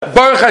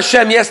Baruch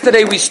Hashem,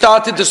 yesterday we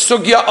started the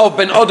sugya of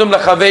Ben Adam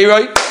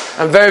Lechaveiroi.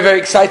 I'm very, very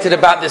excited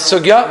about this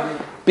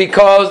sugya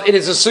because it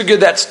is a sugya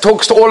that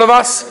talks to all of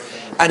us,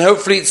 and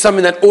hopefully it's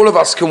something that all of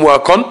us can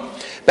work on.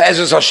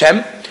 Be'ezus Hashem.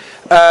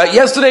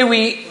 Yesterday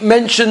we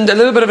mentioned a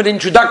little bit of an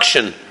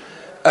introduction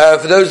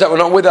for those that were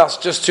not with us,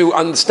 just to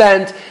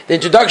understand the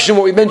introduction.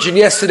 What we mentioned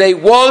yesterday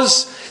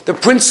was the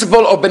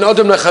principle of Ben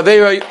Adam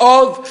Lechaveiroi,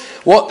 of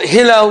what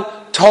Hillel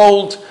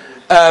told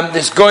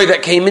this guy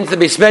that came into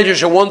the Beis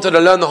Medrash and wanted to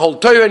learn the whole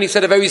Torah, and he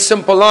said a very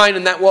simple line,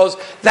 and that was,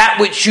 that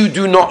which you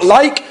do not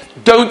like,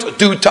 don't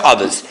do to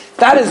others.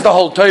 That is the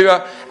whole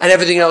Torah, and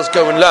everything else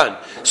go and learn.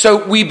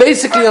 So we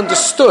basically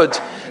understood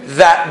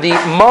that the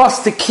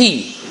master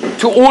key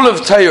to all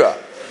of Torah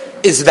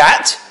is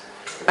that,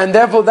 and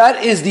therefore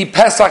that is the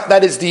Pesach,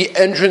 that is the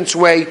entrance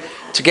way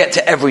to get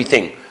to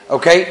everything.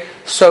 Okay?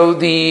 So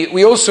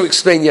we also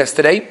explained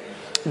yesterday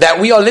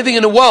that we are living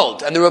in a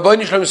world, and the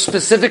Rabbeinu Shalom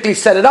specifically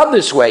set it up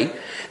this way,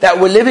 that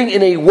we're living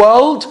in a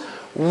world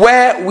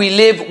where we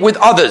live with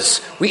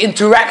others, we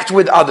interact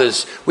with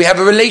others, we have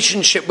a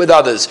relationship with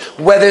others,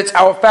 whether it's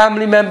our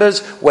family members,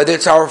 whether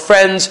it's our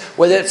friends,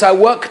 whether it's our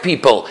work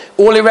people,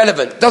 all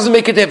irrelevant. Doesn't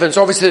make a difference.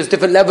 Obviously there's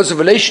different levels of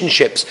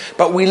relationships,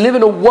 but we live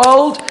in a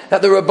world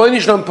that the Rabbeinu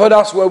Shalom put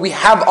us where we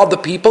have other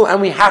people and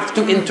we have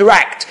to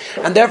interact.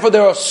 And therefore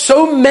there are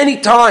so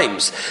many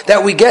times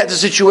that we get to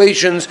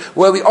situations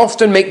where we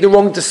often make the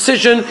wrong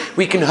decision,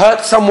 we can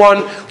hurt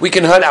someone, we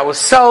can hurt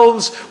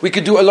ourselves, we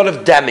could do a lot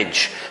of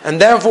damage. And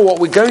therefore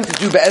what we're going to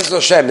do Be'ezus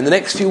Hashem in the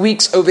next few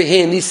weeks over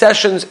here in these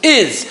sessions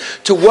is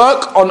to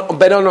work on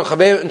Ben Adam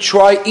Lechaveiroi and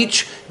try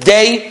each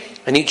day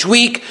and each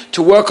week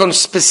to work on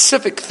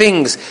specific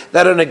things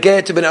that are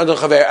negeh to Ben Adam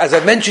Lechaveiroi. As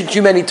I've mentioned to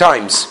you many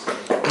times,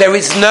 there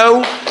is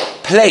no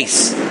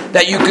place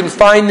that you can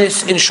find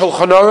this in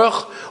Shulchan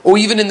Aruch or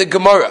even in the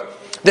Gemara.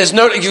 There's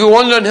no, if you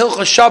want to learn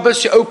Hilchos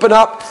Shabbos, you open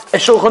up a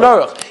Shulchan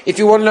Aruch. If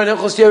you want to learn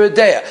Hilchos Yoreh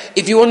Deah,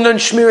 if you want to learn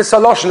Shmiras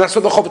Haloshen, that's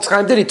what the Chofetz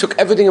Chaim did. He took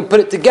everything and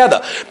put it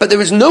together. But there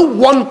is no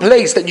one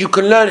place that you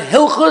can learn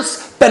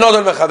Hilchos Ben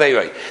Adam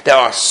Lechaveiroi. There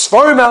are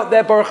Sforim out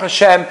there, Baruch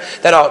Hashem,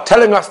 that are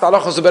telling us the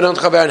halachos of Ben Adam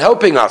Lechaveiroi and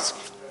helping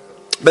us.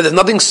 But there's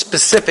nothing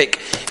specific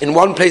in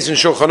one place in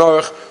Shulchan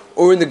Aruch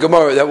or in the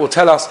Gemara that will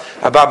tell us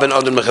about Ben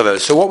Adam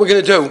Lechaveiroi. So what we're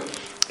going to do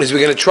is we're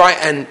going to try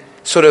and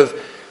sort of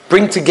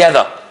bring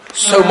together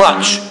so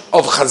much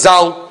of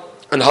Chazal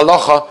and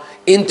Halacha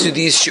into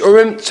these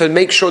shiurim to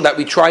make sure that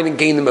we try and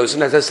gain the most.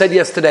 And as I said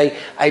yesterday,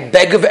 I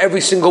beg of every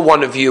single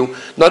one of you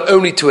not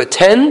only to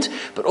attend,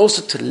 but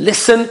also to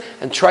listen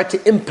and try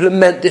to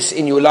implement this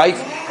in your life.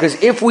 Because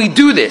if we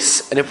do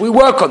this, and if we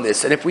work on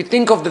this, and if we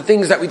think of the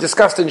things that we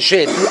discussed and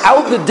shared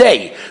throughout the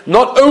day,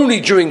 not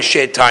only during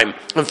shared time,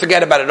 and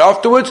forget about it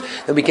afterwards,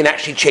 then we can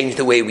actually change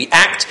the way we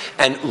act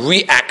and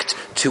react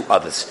to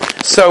others.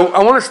 So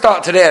I want to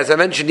start today, as I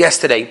mentioned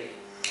yesterday,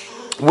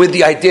 with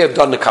the idea of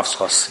Don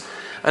Lekavskos.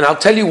 And I'll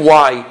tell you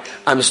why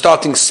I'm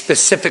starting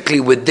specifically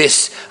with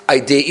this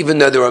idea, even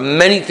though there are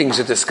many things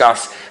to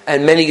discuss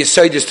and many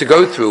Yesodis to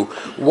go through.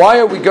 Why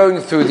are we going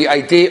through the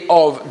idea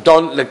of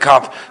Don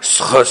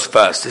Lekavskos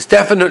first?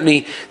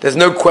 There's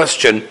no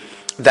question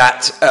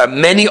that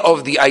many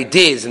of the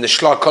ideas, and the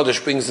Shla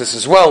Kodesh brings this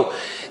as well,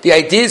 the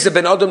ideas of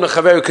Ben Adam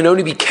Lechaveiroi can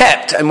only be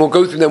kept, and we'll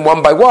go through them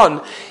one by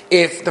one,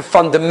 if the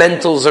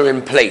fundamentals are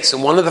in place.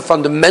 And one of the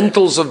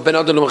fundamentals of Ben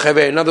Adam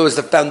Lechaveiroi, in other words,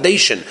 the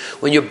foundation.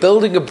 When you're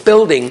building a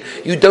building,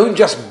 you don't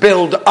just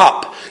build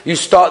up. You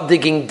start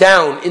digging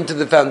down into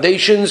the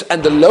foundations,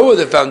 and the lower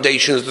the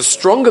foundations, the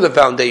stronger the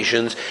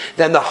foundations,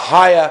 then the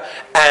higher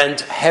and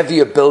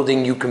heavier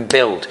building you can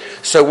build.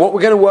 So what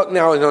we're going to work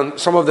now is on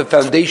some of the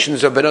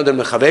foundations of Ben Adam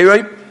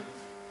Lechaveiroi,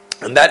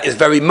 and that is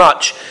very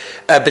much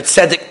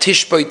B'tzedek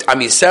Tishbot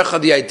Am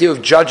Yisecha, the idea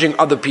of judging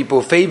other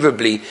people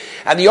favorably.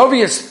 And the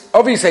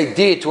obvious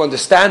idea to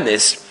understand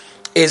this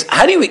is,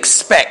 how do you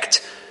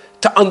expect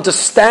to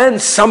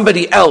understand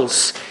somebody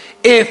else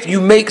if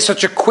you make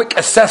such a quick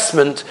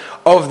assessment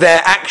of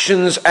their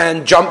actions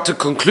and jump to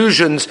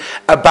conclusions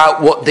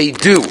about what they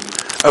do?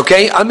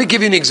 Okay, I'm going to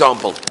give you an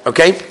example.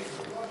 Okay,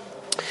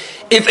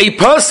 if a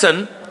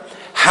person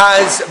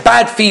has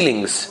bad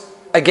feelings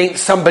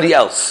against somebody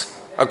else,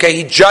 okay,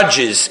 he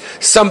judges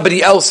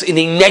somebody else in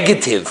a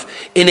negative,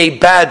 in a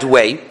bad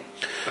way.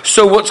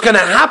 So what's going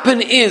to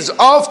happen is,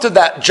 after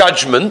that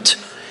judgment,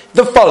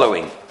 the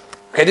following.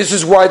 Okay, this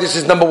is why this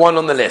is number one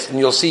on the list. And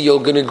you'll see,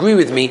 you're going to agree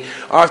with me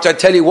after I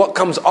tell you what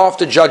comes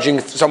after judging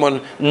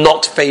someone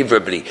not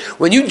favorably.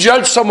 When you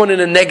judge someone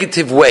in a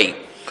negative way,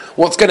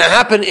 what's going to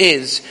happen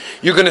is,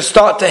 you're going to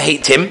start to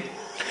hate him.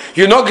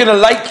 You're not going to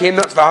like him,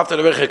 that's v'ahavta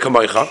l'recha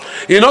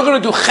kamocha. You're not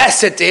going to do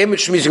chesed to him,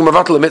 which means you're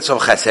going to mitzvah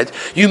of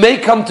chesed. You may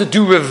come to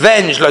do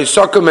revenge, like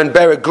sokum, and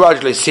bear a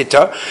grudge, like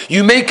sita.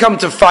 You may come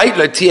to fight,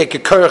 like tiyeh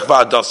kekorach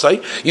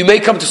v'adasai. You may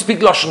come to speak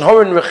lashon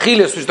hora and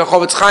rechilas, which the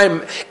Chofetz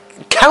Chaim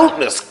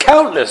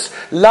countless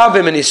love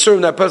him and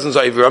isurim that person's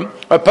over him.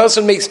 A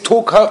person may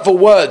talk hurtful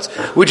words,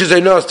 which is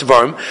a nurse to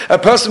him. A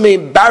person may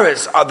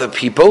embarrass other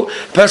people.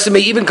 A person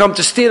may even come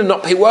to steal and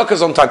not pay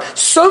workers on time.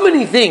 So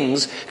many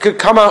things could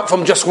come out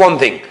from just one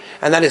thing,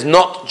 and that is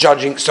not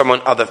judging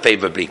someone other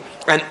favorably.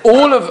 And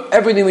all of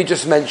everything we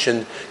just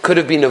mentioned could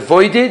have been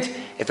avoided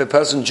if a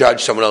person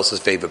judged someone else's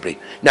favorably.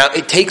 Now,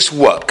 it takes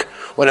work.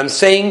 What I'm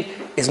saying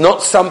is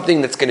not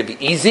something that's going to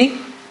be easy.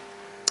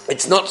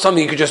 It's not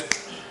something you could just,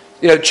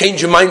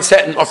 change your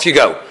mindset and off you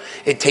go.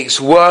 It takes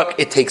work,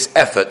 it takes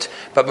effort.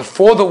 But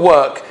before the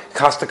work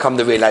has to come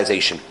the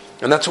realization.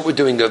 And that's what we're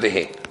doing over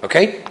here.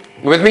 Okay?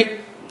 You with me?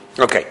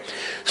 Okay.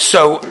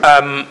 So,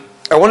 I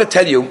want to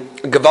tell you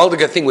a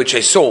gewaldige thing which I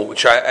saw,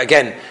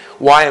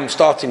 why I'm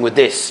starting with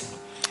this,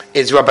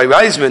 is Rabbi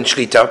Reisman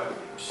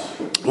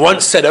Shlita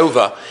once said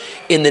over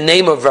in the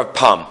name of Rav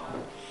Pam.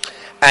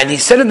 And he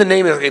said in the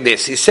name of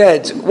this, he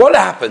said, what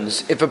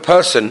happens if a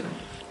person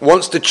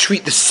wants to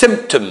treat the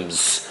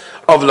symptoms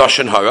of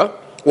Lashon Hara?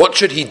 What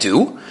should he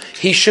do?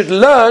 He should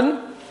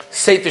learn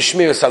Sefer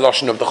Shmiras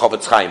HaLashon of the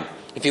Chofetz Chaim.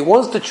 If he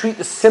wants to treat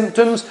the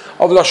symptoms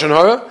of Lashon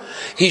Hara,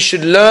 he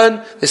should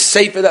learn the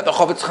Sefer that the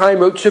Chofetz Chaim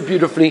wrote so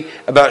beautifully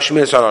about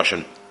Shmiras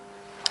HaLashon.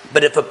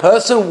 But if a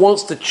person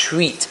wants to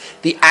treat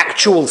the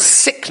actual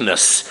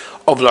sickness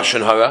of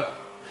Lashon Hara,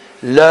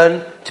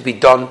 learn to be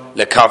done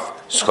lekaf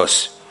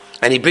schus.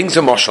 And he brings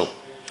a moshel.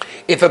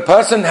 If a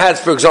person has,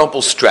 for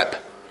example, strep,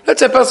 let's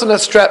say a person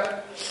has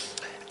strep,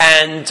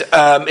 and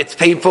it's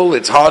painful,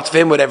 it's hard for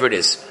him, whatever it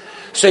is.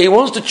 So he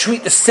wants to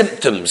treat the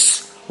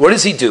symptoms. What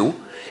does he do?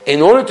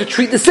 In order to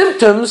treat the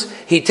symptoms,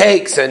 he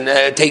takes some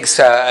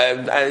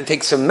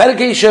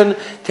medication,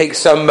 takes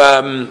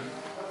some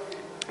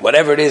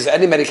whatever it is,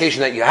 any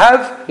medication that you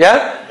have,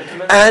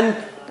 and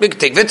you can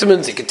take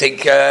vitamins, you can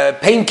take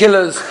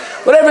painkillers,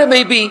 whatever it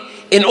may be,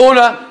 in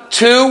order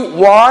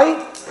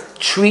to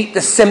treat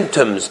the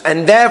symptoms,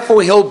 and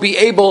therefore he'll be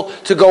able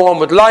to go on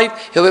with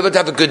life. He'll be able to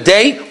have a good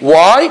day.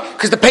 Why?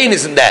 Because the pain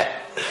isn't there.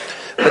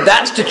 But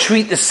that's to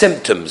treat the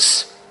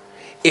symptoms.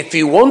 If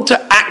you want to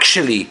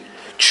actually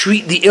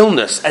treat the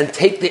illness and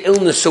take the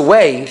illness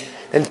away,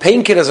 then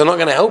painkillers are not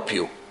going to help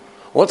you.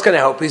 What's going to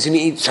help is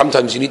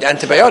sometimes you need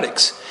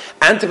antibiotics.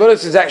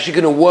 Antibiotics is actually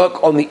going to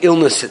work on the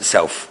illness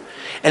itself.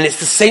 And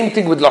it's the same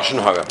thing with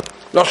Lashon Hara.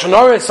 Lashon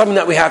Hara is something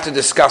that we have to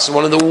discuss.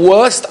 One of the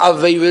worst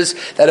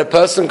aveiros that a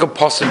person could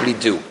possibly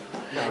do.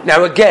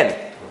 Now again,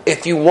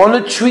 if you want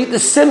to treat the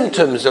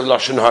symptoms of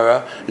Lashon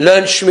Hara,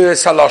 learn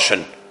Shmiras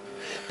HaLashon.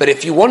 But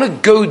if you want to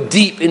go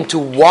deep into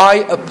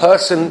why a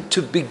person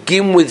to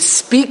begin with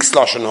speaks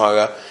Lashon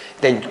Hara,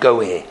 then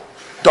go here.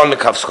 Don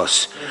lekaf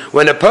schus.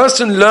 When a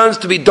person learns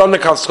to be don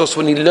lekaf schus,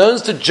 when he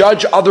learns to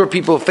judge other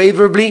people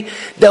favorably,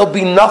 there'll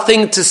be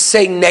nothing to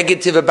say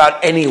negative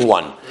about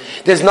anyone.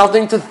 There's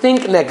nothing to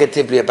think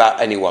negatively about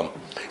anyone.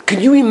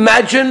 Can you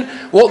imagine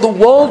what the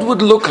world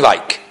would look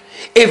like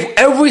if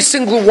every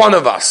single one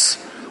of us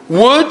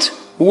would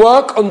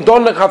work on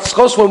don lekaf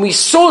schus? When we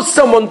saw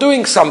someone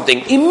doing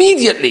something,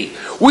 immediately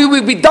we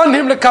would be don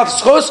him lekaf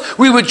schus,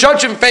 we would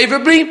judge him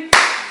favorably,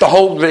 the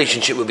whole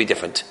relationship would be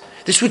different.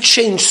 This would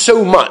change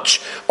so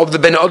much of the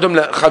Ben Adam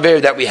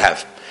Chaver that we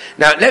have.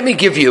 Now, let me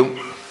give you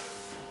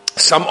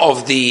some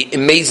of the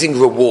amazing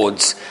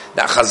rewards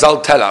that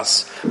Chazal tell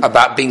us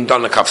about being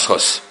don lekaf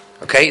schus.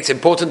 Okay, it's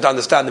important to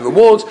understand the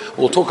rewards.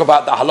 We'll talk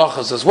about the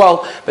halachas as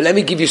well, but let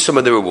me give you some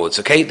of the rewards.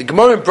 Okay, the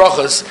Gemara in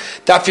Brachos,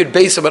 Daf Yud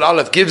Beis Amud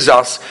Aleph, gives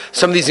us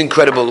some of these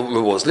incredible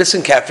rewards.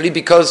 Listen carefully,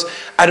 because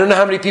I don't know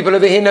how many people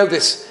over here know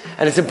this,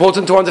 and it's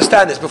important to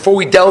understand this before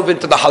we delve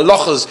into the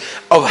halachas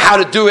of how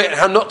to do it and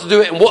how not to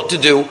do it and what to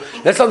do.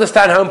 Let's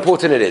understand how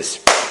important it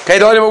is. Okay,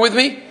 are you with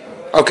me?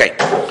 Okay,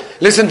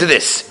 listen to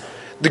this.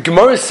 The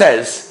Gemara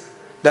says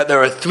that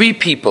there are three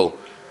people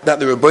that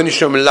the Rebbeinu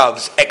Shalom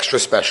loves extra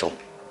special.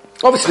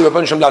 Obviously,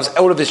 Rebbeinu Shalom loves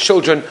all of his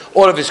children,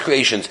 all of his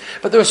creations.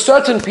 But there are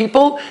certain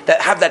people that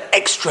have that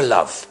extra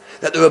love.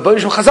 That the Rebbeinu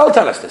Shalom, Chazal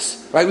tell us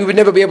this. Right? We would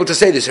never be able to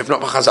say this if not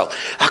for Chazal.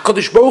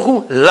 HaKadosh Baruch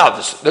Hu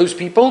loves those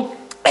people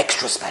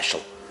extra special.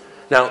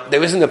 Now,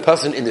 there isn't a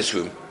person in this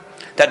room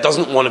that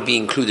doesn't want to be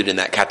included in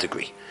that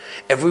category.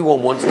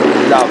 Everyone wants to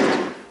be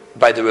loved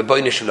by the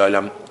Rebbeinu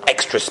Shalom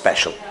extra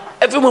special.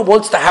 Everyone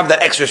wants to have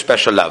that extra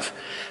special love.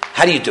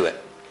 How do you do it?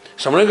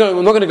 So I'm not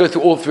going to go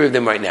through all three of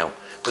them right now.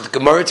 But the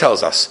Gemara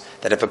tells us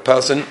that if a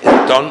person is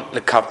don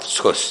lekaf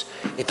schus,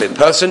 if a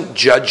person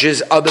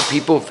judges other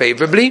people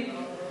favorably,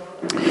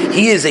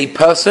 he is a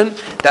person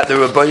that the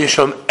Rebbeinu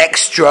Shalom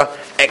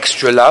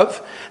extra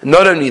love.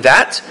 Not only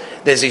that,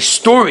 there's a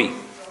story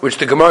which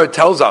the Gemara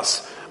tells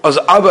us as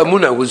Abba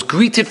Munah was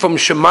greeted from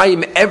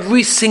Shemayim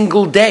every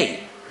single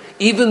day,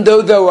 even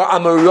though there were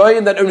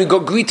Amoraim that only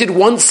got greeted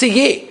once a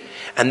year.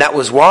 And that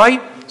was why?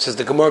 Says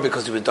the Gemara,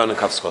 because he was don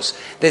lekaf schus.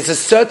 There's a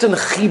certain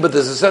chiba,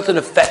 there's a certain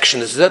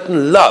affection, there's a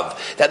certain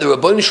love that the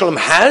Rebbeinu Shalom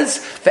has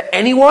for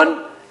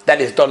anyone that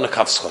is don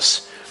lekaf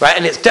schus. Right?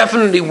 And it's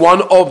definitely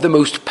one of the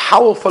most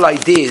powerful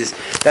ideas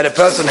that a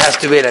person has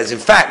to realize. In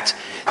fact,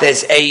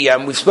 there's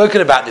we've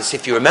spoken about this,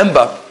 if you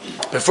remember,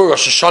 before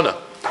Rosh Hashanah.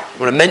 I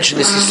want to mention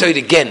this yesod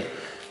again,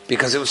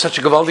 because it was such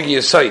a gewaldige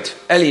yesod.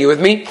 Eli, you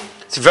with me?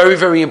 It's very,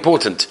 very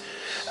important.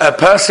 A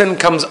person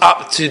comes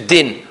up to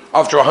din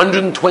after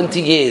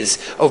 120 years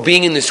of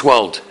being in this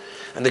world.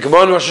 And the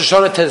Gemara in Rosh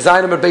Hashanah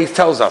Tezayin Amud Beis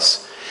tells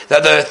us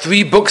that there are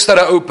three books that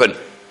are open.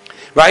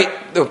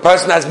 Right? The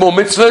person has more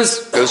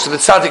mitzvahs, goes to the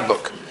tzaddik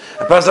book.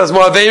 A person has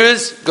more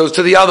Averas, goes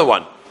to the other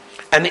one.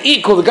 And the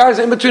equal, the guys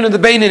in between, and the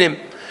Bain in him.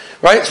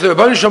 Right? So the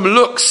Rebbeinu Shalom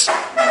looks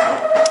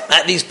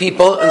at these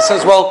people and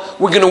says, well,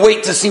 we're going to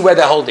wait to see where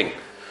they're holding.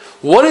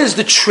 What is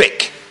the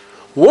trick?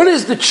 What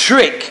is the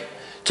trick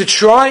to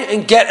try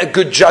and get a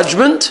good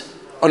judgment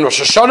on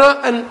Rosh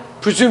Hashanah and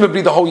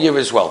presumably the whole year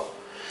as well?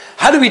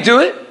 How do we do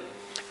it?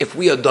 If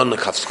we are done the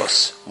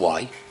Kafskos.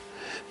 Why?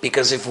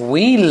 Because if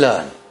we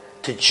learn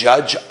to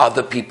judge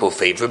other people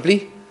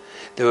favorably,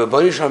 the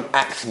Rebbeinu Shalom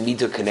acts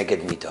midah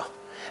keneged midah.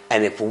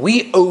 And if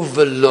we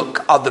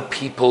overlook other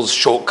people's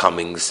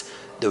shortcomings,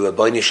 the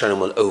Rebbeinu Shalom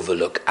will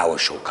overlook our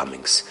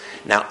shortcomings.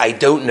 Now, I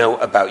don't know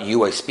about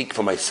you, I speak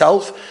for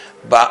myself,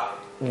 but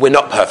we're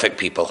not perfect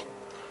people.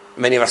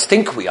 Many of us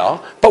think we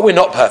are, but we're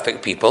not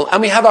perfect people.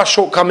 And we have our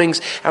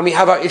shortcomings, and we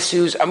have our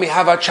issues, and we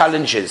have our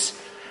challenges.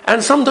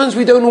 And sometimes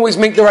we don't always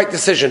make the right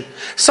decision.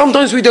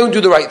 Sometimes we don't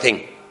do the right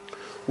thing.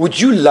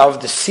 Would you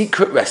love the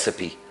secret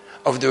recipe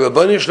of the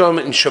Rebbeinu Shalom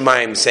in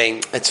Shemayim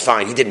saying, it's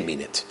fine, he didn't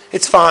mean it.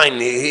 It's fine,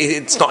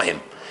 it's not him.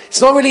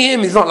 It's not really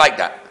him, he's not like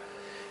that.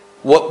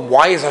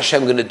 Why is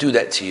Hashem going to do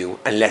that to you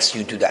unless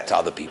you do that to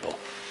other people?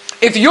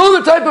 If you're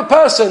the type of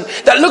person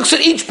that looks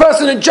at each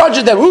person and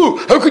judges them, ooh,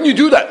 how can you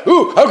do that?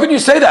 Ooh, how can you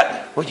say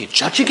that? Well, you're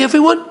judging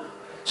everyone?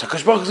 So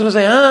Akash Baruch is going to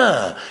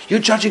say, you're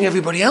judging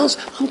everybody else,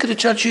 I'm going to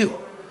judge you.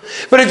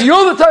 But if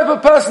you're the type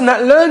of person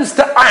that learns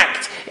to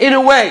act in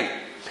a way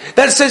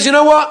that says, you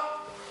know what?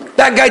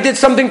 That guy did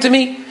something to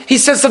me. He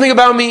said something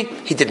about me.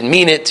 He didn't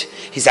mean it.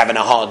 He's having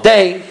a hard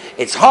day.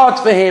 It's hard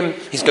for him.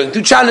 He's going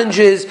through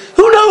challenges.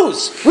 Who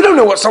knows? We don't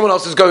know what someone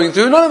else is going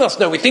through. None of us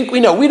know. We think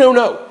we know. We don't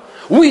know.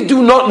 We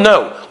do not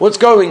know what's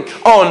going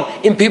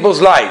on in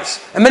people's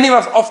lives. And many of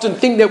us often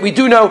think that we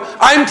do know.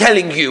 I'm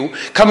telling you,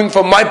 coming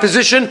from my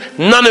position,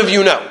 none of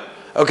you know.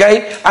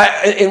 Okay?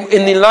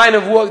 In the line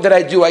of work that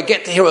I do, I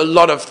get to hear a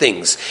lot of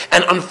things.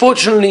 And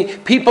unfortunately,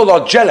 people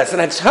are jealous.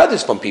 And I've heard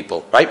this from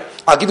people, right?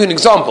 I'll give you an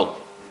example.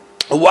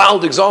 A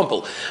wild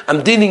example.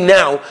 I'm dealing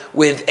now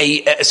with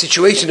a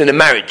situation in a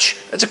marriage.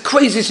 It's a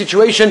crazy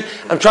situation.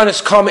 I'm trying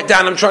to calm it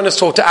down. I'm trying to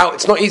sort it out.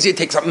 It's not easy. It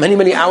takes up many,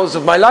 many hours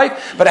of my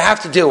life, but I have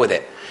to deal with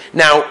it.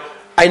 Now,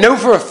 I know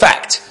for a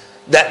fact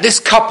that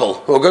this couple,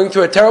 who are going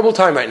through a terrible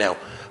time right now,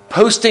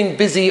 posting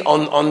busy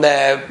on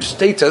their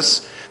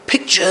status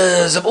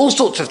pictures of all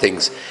sorts of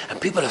things. And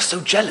people are so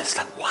jealous.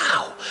 Like,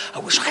 wow, I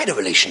wish I had a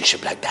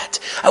relationship like that.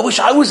 I wish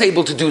I was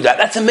able to do that.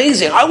 That's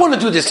amazing. I want to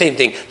do the same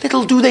thing.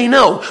 Little do they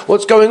know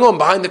what's going on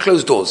behind the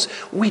closed doors.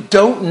 We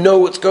don't know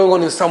what's going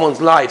on in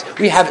someone's lives.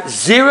 We have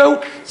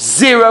zero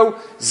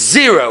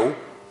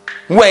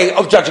way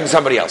of judging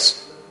somebody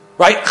else.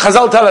 Right?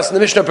 Chazal tell us in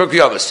the Mishnah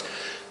Pirkei Avos,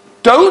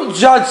 don't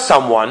judge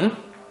someone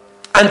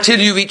until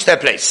you reach their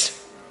place.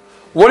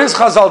 What is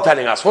Chazal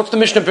telling us? What's the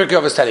Mishnah Pirkei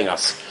Avos telling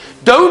us?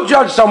 Don't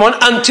judge someone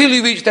until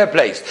you reach their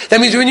place. That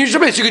means when you reach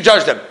their place, you can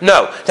judge them.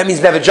 No, that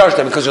means never judge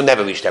them because you'll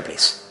never reach their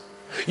place.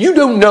 You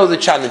don't know the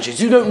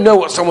challenges. You don't know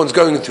what someone's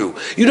going through.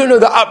 You don't know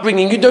the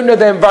upbringing. You don't know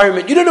their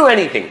environment. You don't know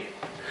anything.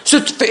 So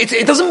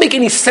it doesn't make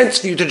any sense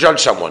for you to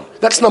judge someone.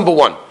 That's number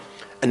one.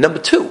 And number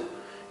two,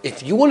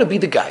 if you want to be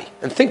the guy,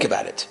 and think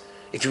about it,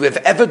 if you have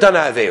ever done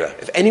an Aveira,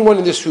 if anyone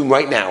in this room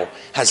right now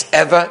has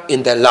ever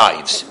in their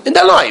lives,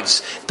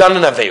 done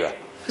an Aveira,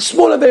 a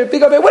small Aveira,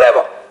 big Aveira,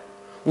 whatever,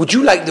 would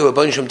you like the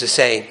Rebbeinu Shalom to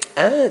say,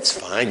 it's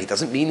fine, he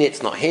doesn't mean it,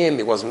 it's not him,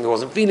 he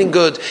wasn't feeling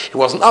good, he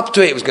wasn't up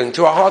to it, he was going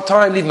through a hard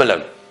time, leave him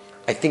alone.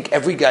 I think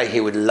every guy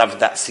here would love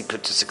that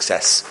secret to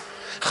success.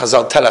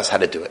 Chazal tell us how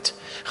to do it.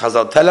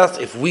 Chazal tell us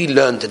if we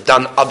learn to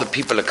done other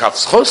people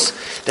lekaf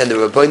zchus, then the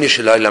Rebbeinu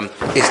Shalom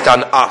is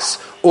done us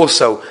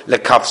also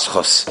lekaf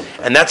zchus.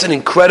 And that's an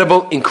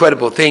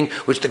incredible thing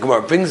which the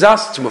Gemara brings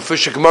us to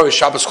Mefusha Gemara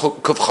Shabbos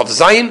Kuf Chav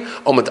Zayin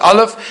Omid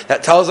Aleph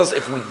that tells us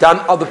if we done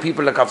other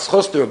people lekaf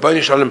zchus, the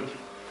Rebbeinu Shalom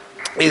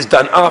is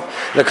done up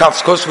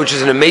lekaf zchus, which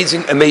is an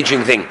amazing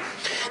thing.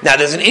 Now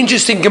there's an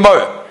interesting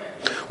Gemara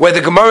where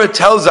the Gemara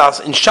tells us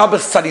in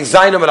Shabbos Tzadi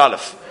Zayin Omid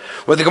Aleph,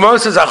 where the Gemara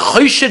says,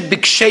 "Ha'choshed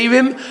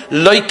b'ksherim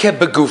loike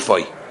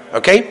begufoi."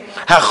 Okay,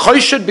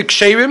 ha'choshed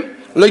b'ksherim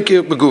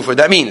loike begufoi.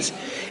 That means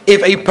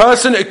if a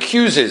person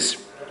accuses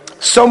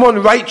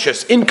someone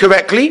righteous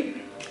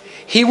incorrectly,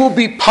 he will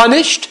be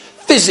punished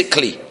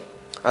physically.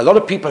 A lot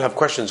of people have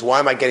questions: why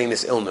am I getting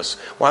this illness?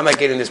 Why am I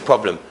getting this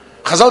problem?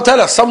 Chazal tell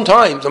us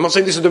sometimes. I'm not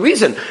saying this is the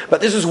reason,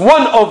 but this is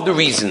one of the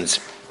reasons.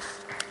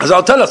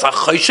 Chazal tell us,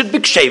 "Ha'choshed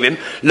b'ksherim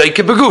loike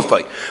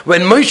begufoi."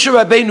 When Moshe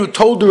Rabbeinu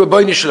told the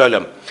Rebbeinu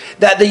Shalom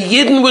that the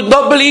Yidden would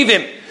not believe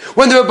him,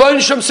 when the Rebbeinu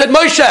Shalom said,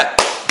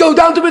 Moshe, go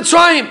down to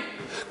Mitzrayim,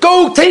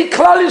 go take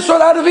Klal Yisrael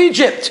out of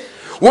Egypt.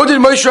 What did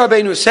Moshe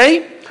Rabbeinu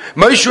say?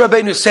 Moshe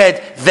Rabbeinu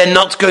said, they're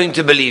not going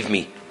to believe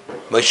me.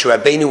 Moshe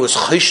Rabbeinu was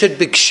choshed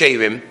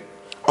b'ksherim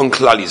on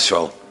Klal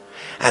Yisrael.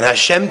 And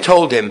Hashem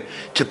told him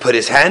to put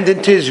his hand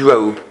into his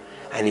robe,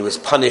 and he was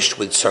punished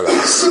with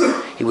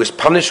tzaras. He was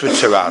punished with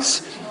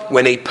tzaras.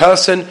 When a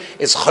person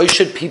is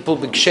choshed people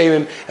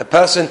b'ksherim, a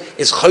person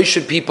is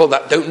choshed people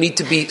that don't need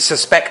to be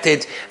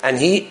suspected, and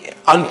he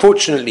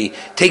unfortunately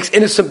takes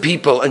innocent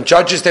people and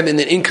judges them in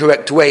an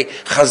incorrect way,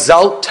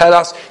 Chazal tell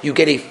us you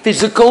get a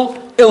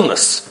physical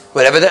illness,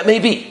 whatever that may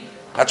be.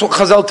 That's what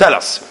Chazal tell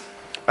us.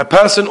 A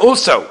person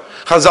also,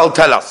 Chazal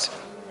tell us,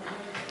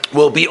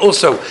 will be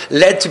also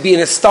led to be in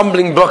a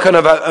stumbling block of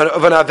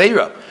an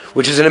Aveira,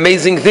 which is an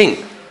amazing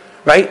thing,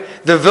 right?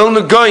 The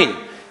Vilna Gaon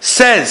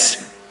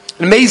says,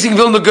 an amazing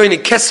Vilna Gaon in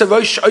Keser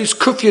Rosh Ois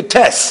Kuf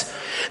Yotes,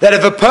 that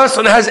if a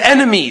person has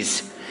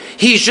enemies,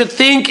 he should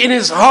think in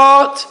his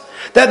heart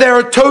that they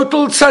are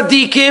total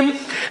tzaddikim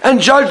and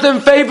judge them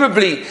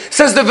favorably.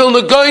 Says the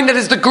Vilna Gaon that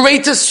is the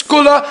greatest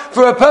skula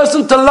for a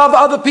person to love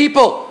other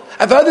people.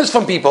 I've heard this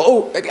from people.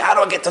 Oh, maybe how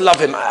do I get to love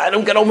him? I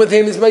don't get on with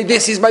him. He's my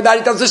this, he's my that.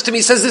 He does this to me,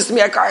 says this to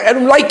me. I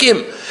don't like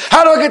him.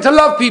 How do I get to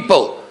love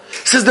people?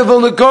 Says the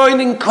Vilna Gaon,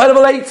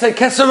 incredible Eitzah,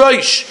 Keser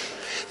Rosh.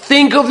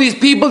 Think of these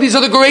people. These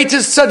are the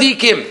greatest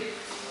tzaddikim.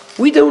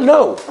 We don't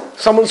know.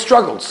 Someone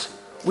struggles.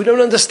 We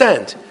don't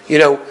understand. You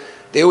know,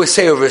 they always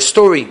say over a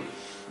story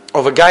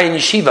of a guy in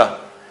yeshiva.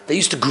 They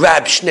used to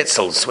grab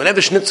schnitzels.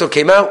 Whenever schnitzel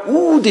came out,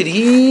 ooh, did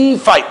he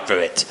fight for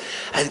it.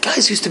 And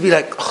guys used to be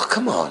like, oh,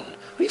 come on.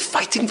 Are you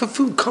fighting for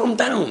food? Calm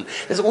down.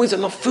 There's always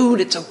enough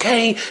food. It's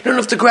okay. You don't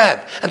have to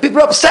grab. And people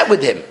are upset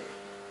with him.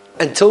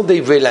 Until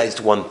they realized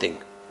one thing.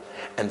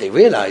 And they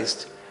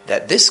realized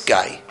that this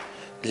guy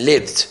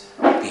lived,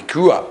 he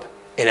grew up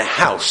in a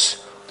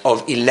house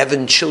of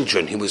 11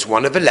 children. He was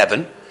one of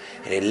 11.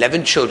 And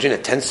 11 children,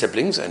 had 10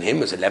 siblings, and him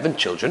was 11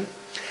 children.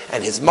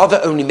 And his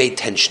mother only made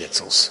 10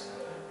 schnitzels.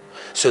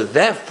 So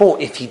therefore,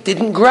 if he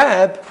didn't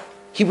grab,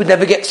 he would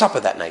never get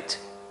supper that night.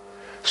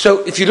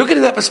 So if you look at it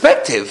in that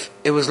perspective,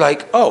 it was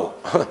like, oh,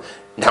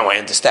 now I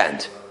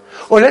understand.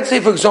 Or let's say,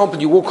 for example,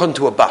 you walk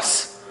onto a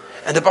bus,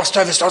 and the bus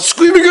driver starts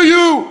screaming at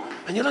you,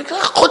 and you're like,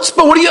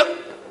 chutzpah, what are you?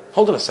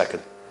 Hold on a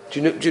second.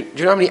 Do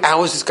you know how many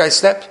hours this guy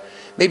slept?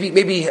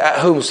 Maybe at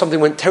home something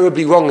went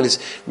terribly wrong, and his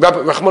Rabbi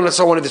Rahman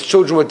Nassau, one of his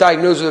children, were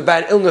diagnosed with a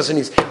bad illness, and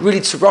he's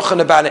really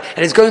tzarachan about it, and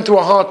he's going through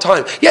a hard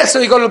time. Yes,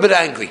 so he got a little bit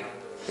angry.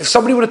 If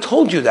somebody would have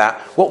told you that,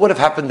 what would have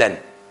happened then?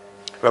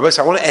 Rabbi,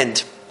 so I want to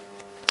end.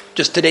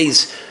 Just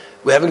today's,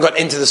 we haven't got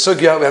into the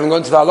sugya, we haven't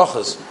gone to the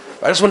halachas.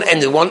 I just want to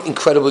end with one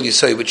incredible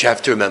yesod, which you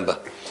have to remember.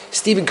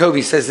 Stephen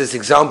Covey says this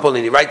example,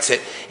 and he writes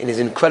it in his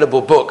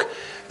incredible book,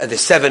 The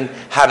 7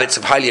 Habits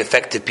of Highly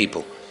Effective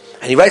People.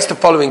 And he writes the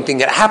following thing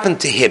that happened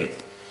to him.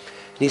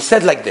 And he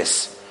said like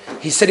this.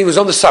 He said he was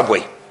on the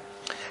subway.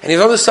 And he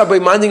was on the subway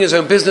minding his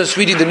own business,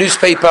 reading the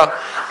newspaper,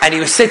 and he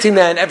was sitting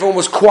there and everyone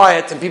was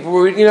quiet and people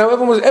were,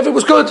 everyone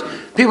was good.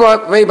 People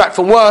were way back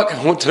from work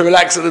and wanted to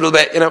relax a little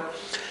bit,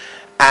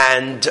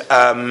 And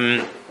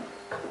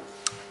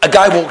a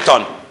guy walked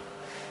on.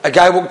 A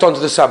guy walked onto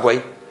the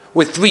subway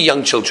with 3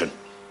 young children.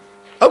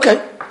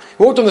 Okay.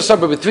 He walked on the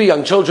subway with 3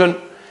 young children,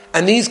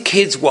 and these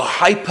kids were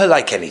hyper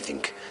like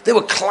anything. They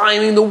were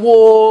climbing the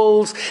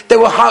walls, they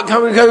were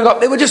going up,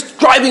 they were just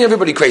driving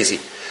everybody crazy.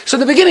 So in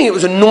the beginning it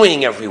was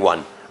annoying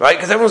everyone, right?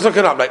 Because everyone's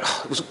looking up like,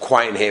 it was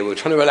quiet in here, we were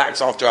trying to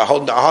relax after a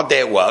hard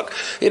day at work.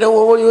 What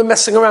are you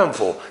messing around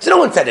for? So no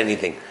one said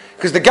anything.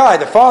 Because the guy,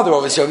 the father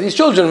obviously of these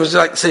children, was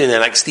like sitting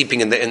there like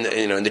sleeping in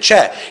the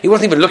chair. He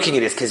wasn't even looking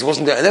at his kids, he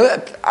wasn't there.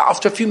 And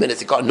after a few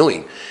minutes it got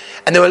annoying.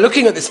 And they were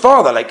looking at this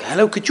father like,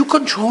 hello, could you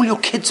control your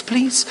kids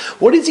please?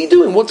 What is he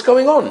doing? What's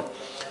going on?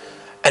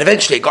 And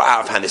eventually it got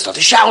out of hand. They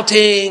started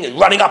shouting and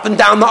running up and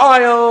down the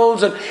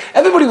aisles, and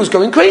everybody was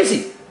going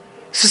crazy.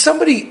 So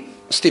somebody,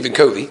 Stephen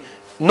Covey,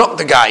 knocked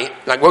the guy,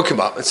 woke him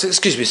up and said,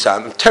 excuse me, sir,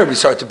 I'm terribly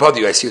sorry to bother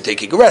you. I see you're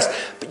taking a rest.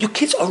 But your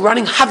kids are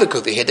running havoc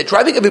over here. They're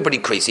driving everybody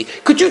crazy.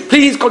 Could you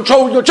please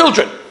control your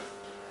children?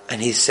 And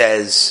he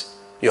says,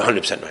 you're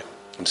 100% right.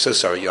 I'm so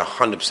sorry, you're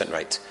 100%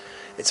 right.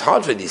 It's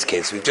hard for these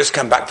kids. We've just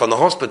come back from the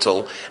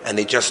hospital and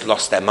they just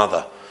lost their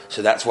mother.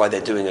 So that's why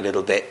they're doing a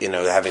little bit,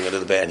 they're having a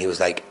little bit. And he was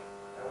like,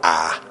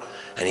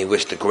 and he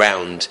wished the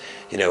ground,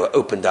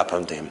 opened up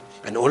under him.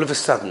 And all of a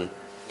sudden,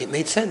 it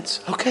made sense.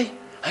 Okay,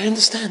 I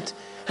understand.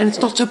 And it's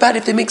not so bad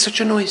if they make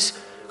such a noise.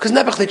 Because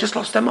Nebuch, they just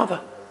lost their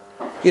mother.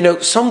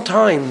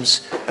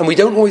 Sometimes, and we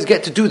don't always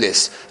get to do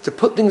this, to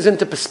put things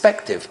into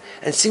perspective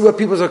and see where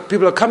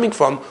people are coming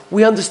from,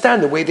 we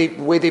understand the way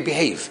they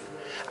behave.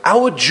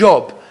 Our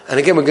job, and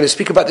again we're going to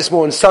speak about this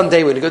more on Sunday,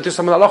 we're going to go through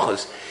some of the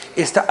halachas,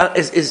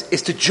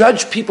 is to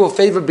judge people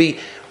favorably,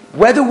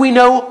 whether we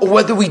know or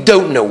whether we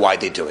don't know why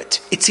they do it.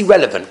 It's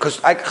irrelevant, because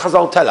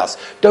Chazal tell us,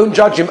 don't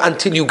judge him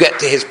until you get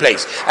to his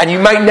place. And you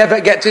might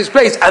never get to his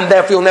place, and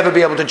therefore you'll never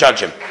be able to judge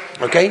him.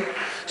 Okay?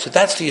 So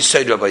that's the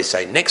Yesod Rabbi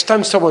say. Next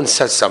time someone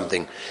says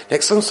something,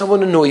 next time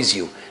someone annoys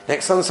you,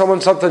 next time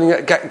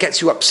something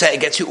gets you upset,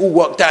 gets you all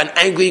worked out and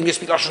angry, and you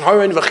speak Lashon Hara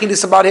and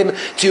Vachilis about him,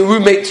 to your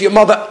roommate, to your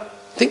mother,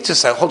 think to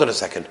yourself, hold on a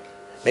second.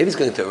 Maybe he's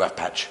going through a rough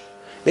patch.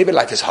 Maybe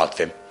life is hard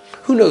for him.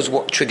 Who knows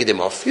what triggered him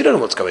off? You don't know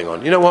what's going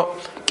on. You know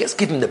what? Let's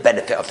give him the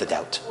benefit of the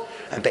doubt.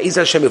 And Be'ez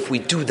Hashem, if we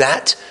do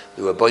that,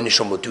 the Rabbi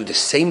Nishon will do the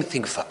same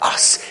thing for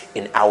us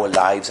in our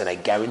lives, and I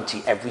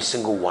guarantee every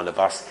single one of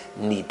us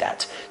need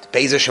that.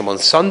 Be'ez Hashem, on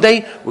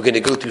Sunday, we're going to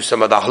go through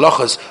some of the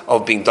halachas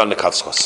of being done the Kavschos.